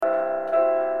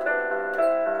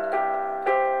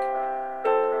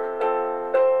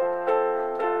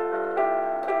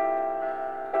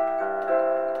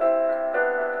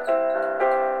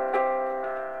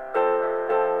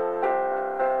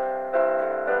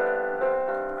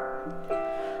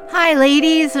Hi,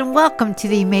 ladies, and welcome to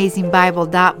the Amazing Bible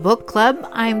Book Club.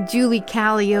 I'm Julie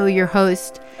Callio, your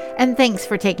host, and thanks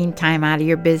for taking time out of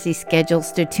your busy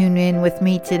schedules to tune in with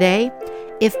me today.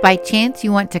 If by chance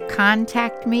you want to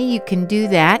contact me, you can do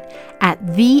that at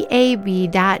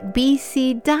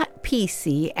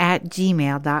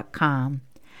vab.bc.pc@gmail.com.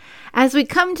 As we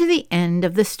come to the end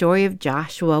of the story of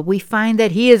Joshua, we find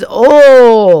that he is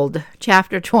old.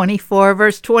 Chapter 24,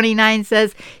 verse 29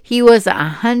 says he was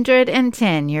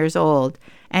 110 years old.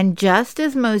 And just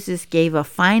as Moses gave a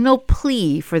final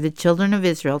plea for the children of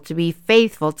Israel to be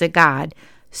faithful to God,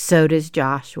 so does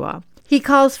Joshua. He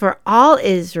calls for all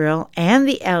Israel and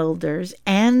the elders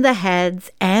and the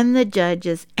heads and the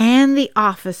judges and the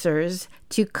officers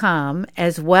to come,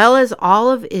 as well as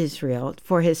all of Israel,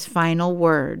 for his final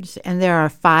words. And there are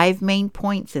 5 main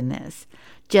points in this.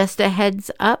 Just a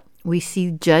heads up, we see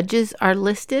judges are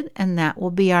listed, and that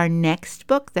will be our next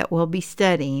book that we'll be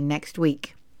studying next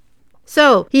week.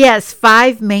 So he has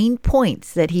 5 main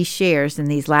points that he shares in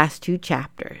these last 2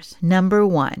 chapters. Number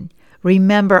 1,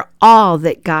 remember all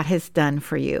that God has done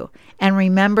for you. And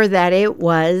remember that it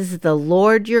was the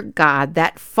Lord your God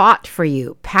that fought for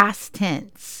you, past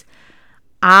tense.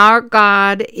 Our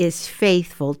God is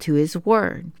faithful to his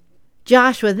word.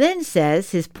 Joshua then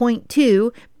says, his point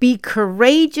 2, be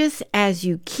courageous as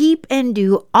you keep and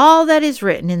do all that is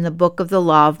written in the book of the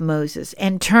law of Moses,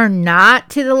 and turn not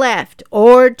to the left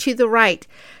or to the right.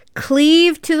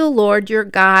 Cleave to the Lord your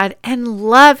God and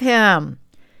love him.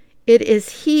 It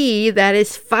is he that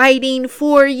is fighting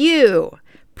for you,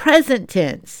 present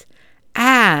tense,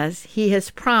 as he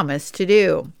has promised to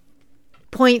do.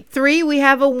 Point 3, we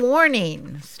have a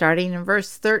warning, starting in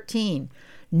verse 13.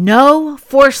 Know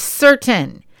for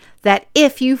certain that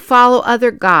if you follow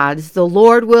other gods, the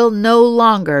Lord will no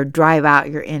longer drive out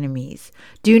your enemies.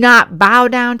 Do not bow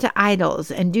down to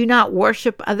idols, and do not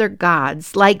worship other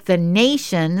gods like the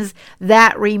nations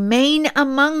that remain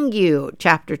among you.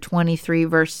 Chapter 23,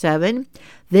 verse 7.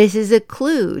 This is a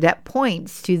clue that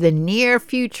points to the near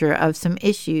future of some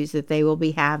issues that they will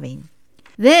be having.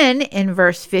 Then in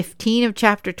verse 15 of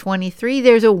chapter 23,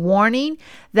 there's a warning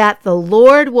that the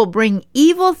Lord will bring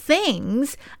evil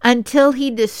things until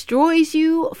he destroys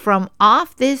you from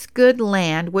off this good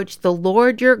land which the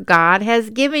Lord your God has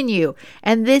given you.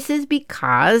 And this is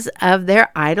because of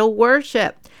their idol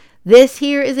worship. This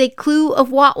here is a clue of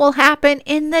what will happen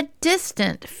in the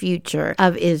distant future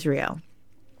of Israel.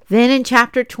 Then in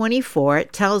chapter 24,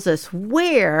 it tells us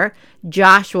where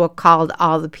Joshua called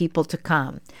all the people to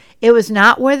come. It was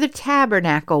not where the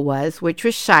tabernacle was, which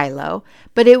was Shiloh,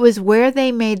 but it was where they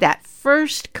made that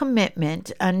first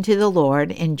commitment unto the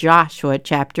Lord in Joshua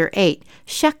chapter 8,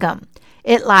 Shechem.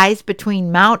 It lies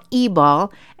between Mount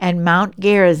Ebal and Mount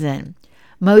Gerizim.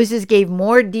 Moses gave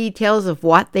more details of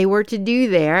what they were to do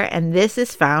there, and this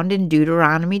is found in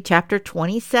Deuteronomy chapter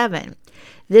 27.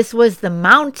 This was the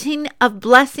mountain of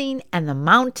blessing and the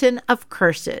mountain of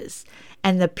curses,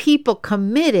 and the people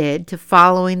committed to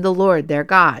following the Lord their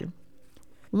God.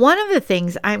 One of the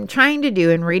things I'm trying to do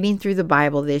in reading through the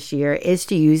Bible this year is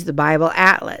to use the Bible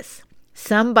Atlas.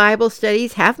 Some Bible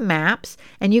studies have maps,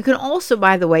 and you can also,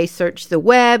 by the way, search the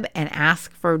web and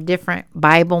ask for different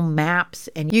Bible maps,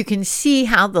 and you can see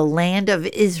how the land of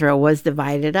Israel was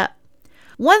divided up.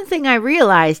 One thing I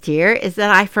realized here is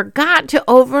that I forgot to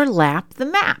overlap the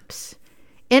maps.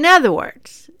 In other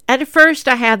words, at first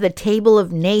I have the Table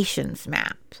of Nations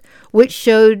map, which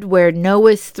showed where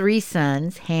Noah's 3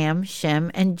 sons, Ham, Shem,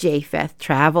 and Japheth,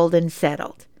 traveled and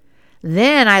settled.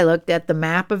 Then I looked at the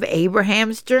map of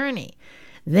Abraham's journey.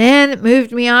 Then it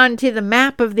moved me on to the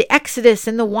map of the Exodus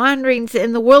and the wanderings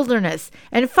in the wilderness.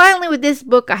 And finally, with this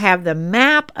book, I have the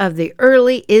map of the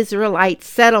early Israelite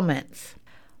settlements.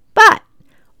 But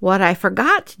what I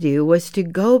forgot to do was to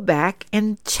go back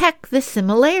and check the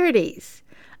similarities,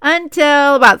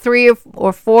 until about 3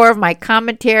 or 4 of my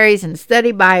commentaries and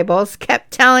study Bibles kept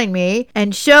telling me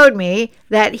and showed me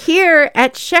that here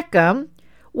at Shechem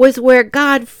was where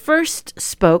God first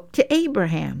spoke to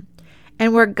Abraham,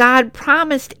 and where God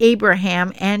promised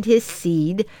Abraham and his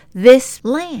seed this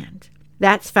land.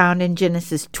 That's found in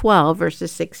Genesis 12,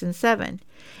 verses 6 and 7.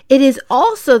 It is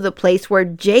also the place where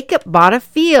Jacob bought a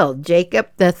field, Jacob,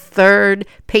 the 3rd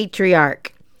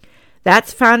patriarch.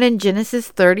 That's found in Genesis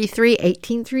 33,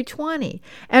 18 through 20,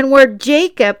 and where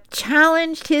Jacob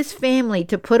challenged his family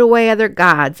to put away other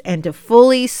gods and to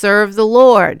fully serve the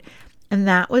Lord. And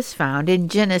that was found in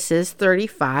Genesis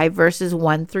 35, verses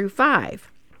 1 through 5.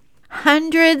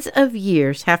 Hundreds of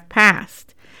years have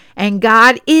passed, and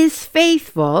God is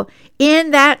faithful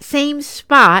in that same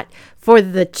spot for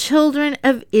the children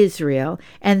of Israel,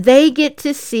 and they get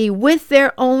to see with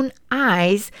their own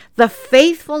eyes the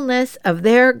faithfulness of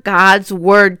their God's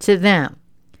word to them.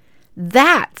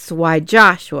 That's why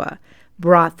Joshua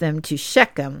brought them to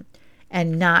Shechem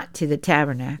and not to the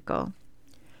tabernacle.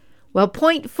 Well,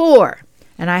 point 4,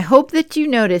 and I hope that you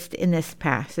noticed in this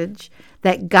passage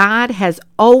that God has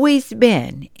always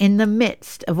been in the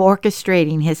midst of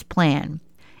orchestrating his plan.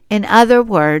 In other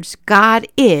words, God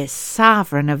is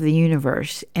sovereign of the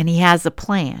universe, and he has a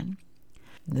plan.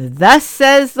 Thus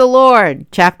says the Lord,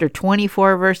 chapter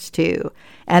 24, verse 2,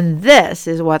 and this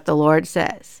is what the Lord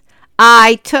says.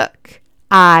 I took,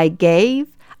 I gave,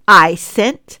 I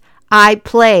sent, I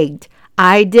plagued,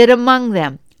 I did among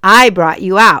them, I brought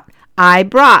you out, I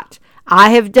brought, I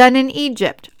have done in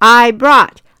Egypt, I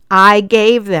brought, I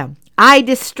gave them, I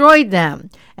destroyed them.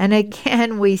 And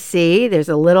again, we see there's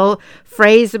a little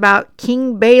phrase about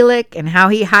King Balak and how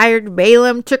he hired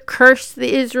Balaam to curse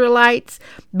the Israelites,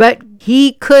 but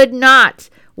he could not.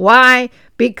 Why?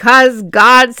 Because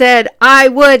God said, I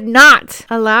would not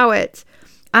allow it.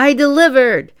 I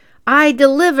delivered.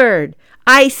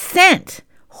 I sent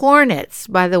hornets,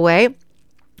 by the way.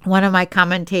 One of my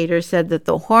commentators said that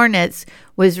the hornets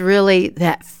was really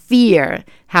that fear,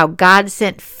 how God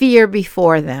sent fear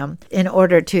before them in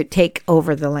order to take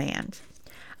over the land.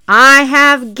 I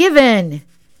have given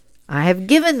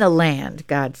the land,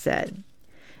 God said.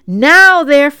 Now,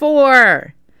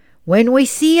 therefore, when we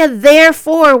see a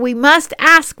therefore, we must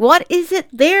ask, what is it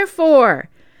there for?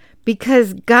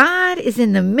 Because God is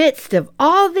in the midst of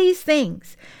all these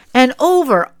things, and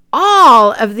over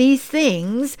all of these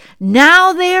things,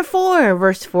 now therefore,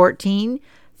 verse 14,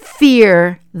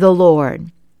 fear the Lord.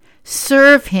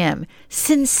 Serve him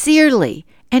sincerely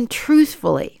and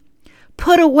truthfully.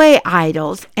 Put away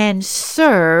idols and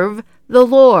serve the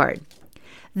Lord.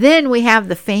 Then we have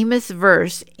the famous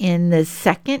verse in the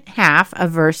second half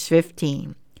of verse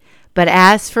 15. But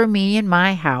as for me and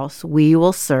my house, we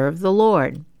will serve the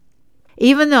Lord.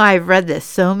 Even though I've read this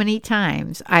so many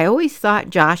times, I always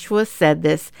thought Joshua said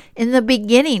this in the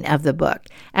beginning of the book,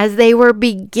 as they were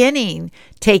beginning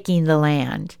taking the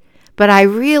land. But I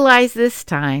realized this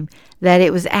time that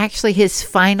it was actually his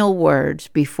final words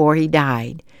before he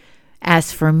died.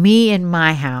 As for me and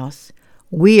my house,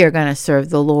 we are going to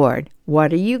serve the Lord.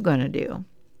 What are you going to do?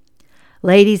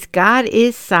 Ladies, God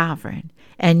is sovereign.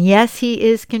 And yes, he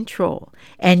is control.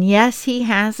 And yes, he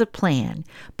has a plan.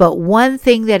 But one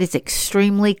thing that is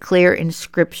extremely clear in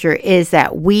Scripture is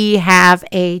that we have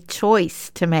a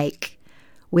choice to make.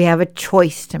 We have a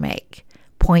choice to make.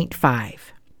 Point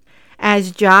 5.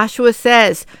 As Joshua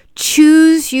says,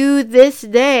 choose you this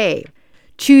day.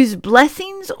 Choose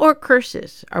blessings or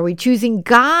curses. Are we choosing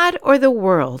God or the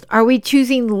world? Are we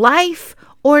choosing life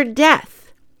or death?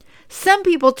 Some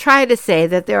people try to say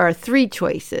that there are 3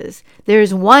 choices.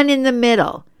 There's one in the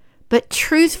middle. But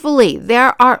truthfully,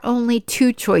 there are only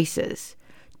 2 choices.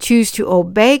 Choose to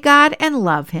obey God and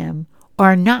love him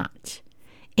or not.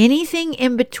 Anything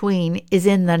in between is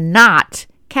in the not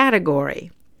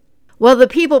category. Well, the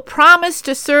people promised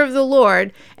to serve the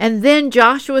Lord, and then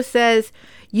Joshua says,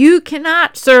 you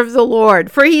cannot serve the Lord,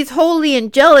 for he's holy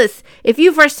and jealous. If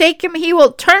you forsake him, he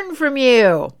will turn from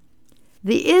you.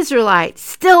 The Israelites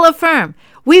still affirm,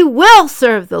 we will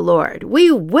serve the Lord. We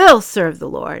will serve the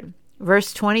Lord.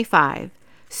 Verse 25,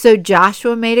 so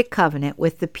Joshua made a covenant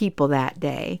with the people that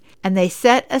day, and they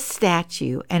set a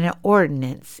statute and an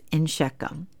ordinance in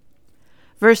Shechem.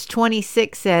 Verse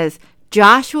 26 says,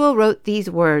 Joshua wrote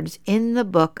these words in the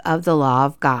book of the law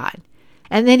of God,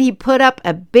 and then he put up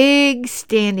a big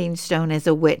standing stone as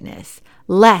a witness,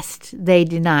 lest they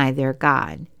deny their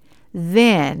God.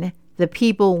 Then the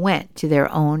people went to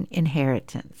their own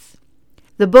inheritance.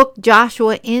 The book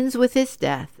Joshua ends with his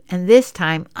death, and this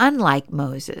time, unlike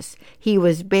Moses, he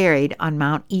was buried on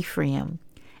Mount Ephraim.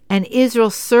 And Israel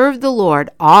served the Lord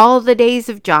all the days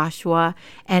of Joshua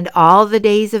and all the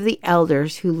days of the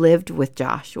elders who lived with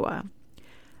Joshua.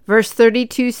 Verse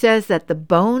 32 says that the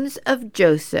bones of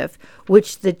Joseph,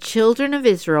 which the children of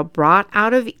Israel brought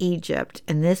out of Egypt,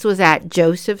 and this was at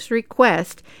Joseph's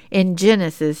request in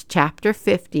Genesis chapter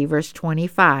 50, verse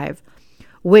 25,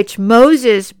 which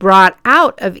Moses brought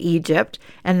out of Egypt,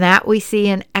 and that we see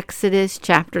in Exodus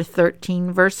chapter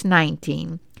 13, verse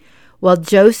 19. Well,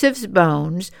 Joseph's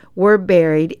bones were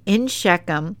buried in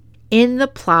Shechem in the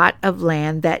plot of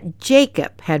land that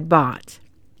Jacob had bought.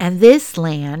 And this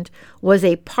land was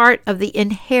a part of the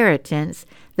inheritance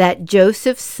that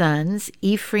Joseph's sons,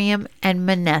 Ephraim and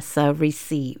Manasseh,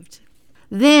 received.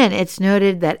 Then it's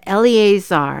noted that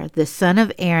Eleazar, the son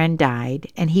of Aaron,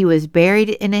 died, and he was buried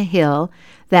in a hill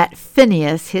that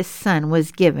Phinehas, his son,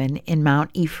 was given in Mount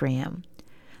Ephraim.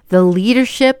 The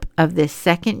leadership of this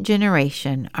second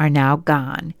generation are now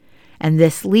gone, and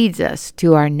this leads us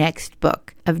to our next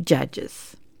book of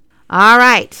Judges. All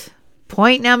right,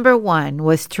 point number 1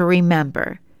 was to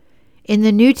remember. In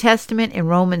the New Testament, in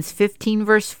Romans 15,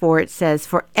 verse 4, it says,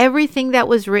 "For everything that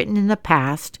was written in the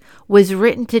past was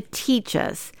written to teach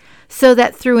us, so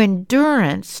that through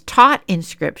endurance taught in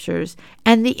Scriptures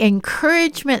and the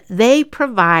encouragement they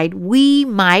provide, we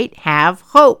might have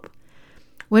hope."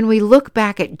 When we look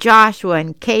back at Joshua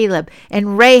and Caleb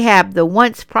and Rahab, the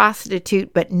once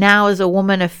prostitute but now is a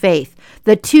woman of faith,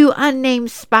 the 2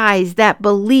 unnamed spies that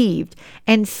believed,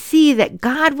 and see that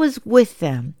God was with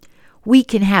them, we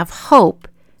can have hope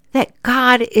that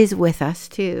God is with us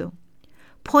too.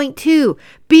 Point 2,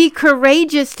 be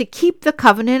courageous to keep the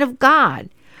covenant of God.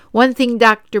 One thing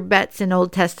Dr. Betts in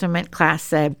Old Testament class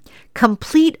said,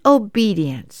 complete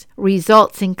obedience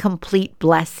results in complete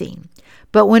blessing.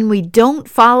 But when we don't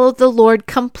follow the Lord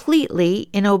completely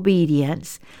in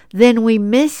obedience, then we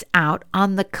miss out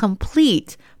on the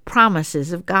complete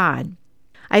promises of God.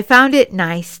 I found it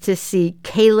nice to see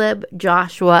Caleb,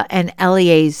 Joshua, and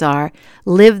Eleazar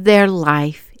live their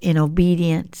life in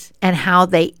obedience and how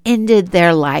they ended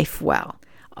their life well.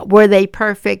 Were they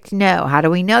perfect? No. How do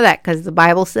we know that? Because the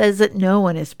Bible says that no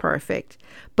one is perfect.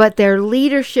 But their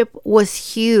leadership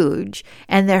was huge,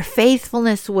 and their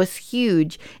faithfulness was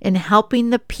huge in helping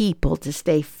the people to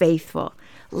stay faithful.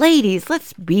 Ladies,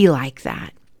 let's be like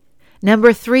that.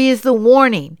 Number 3 is the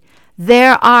warning.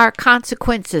 There are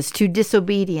consequences to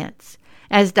disobedience.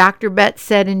 As Dr. Betts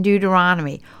said in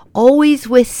Deuteronomy, always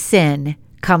with sin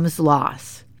comes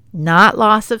loss. Not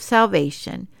loss of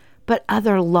salvation, but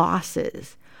other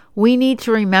losses. We need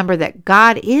to remember that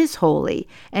God is holy,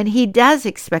 and He does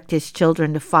expect His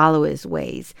children to follow His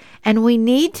ways. And we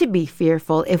need to be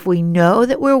fearful if we know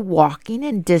that we're walking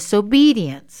in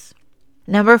disobedience.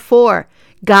 Number 4,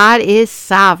 God is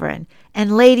sovereign.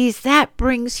 And ladies, that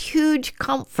brings huge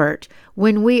comfort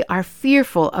when we are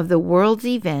fearful of the world's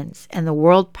events and the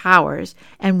world powers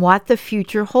and what the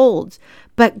future holds.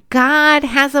 But God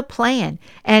has a plan,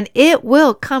 and it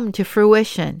will come to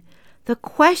fruition. The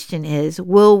question is,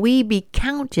 will we be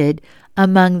counted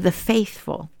among the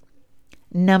faithful?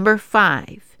 Number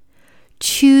 5,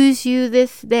 choose you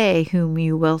this day whom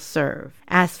you will serve.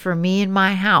 As for me and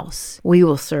my house, we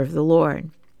will serve the Lord.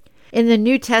 In the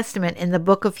New Testament, in the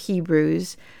book of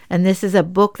Hebrews, and this is a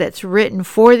book that's written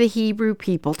for the Hebrew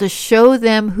people to show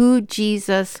them who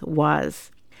Jesus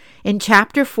was. In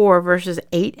chapter 4, verses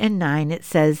 8 and 9, it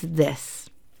says this,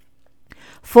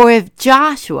 "For if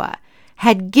Joshua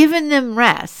had given them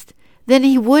rest, then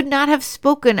he would not have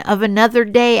spoken of another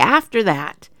day after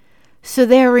that. So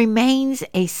there remains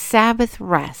a Sabbath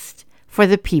rest for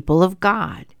the people of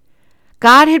God."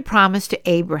 God had promised to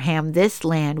Abraham this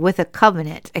land with a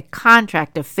covenant, a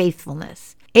contract of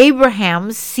faithfulness.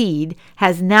 Abraham's seed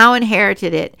has now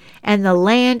inherited it, and the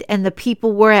land and the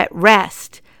people were at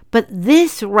rest. But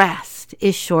this rest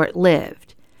is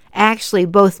short-lived. Actually,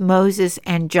 both Moses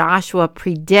and Joshua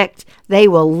predict they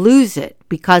will lose it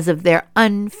because of their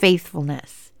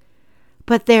unfaithfulness.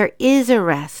 But there is a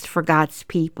rest for God's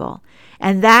people,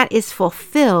 and that is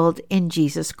fulfilled in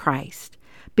Jesus Christ.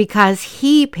 Because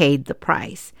He paid the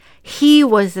price. He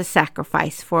was the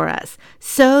sacrifice for us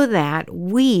so that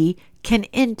we can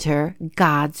enter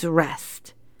God's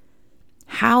rest.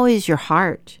 How is your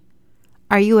heart?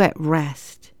 Are you at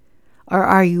rest? Or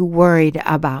are you worried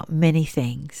about many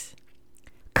things?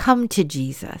 Come to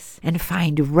Jesus and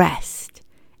find rest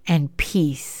and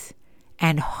peace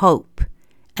and hope,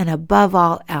 and above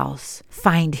all else,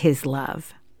 find His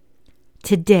love.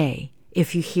 Today,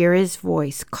 if you hear His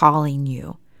voice calling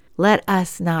you, let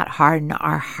us not harden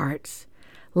our hearts.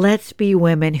 Let's be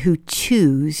women who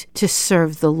choose to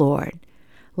serve the Lord.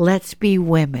 Let's be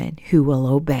women who will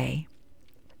obey.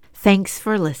 Thanks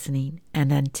for listening,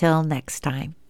 and until next time.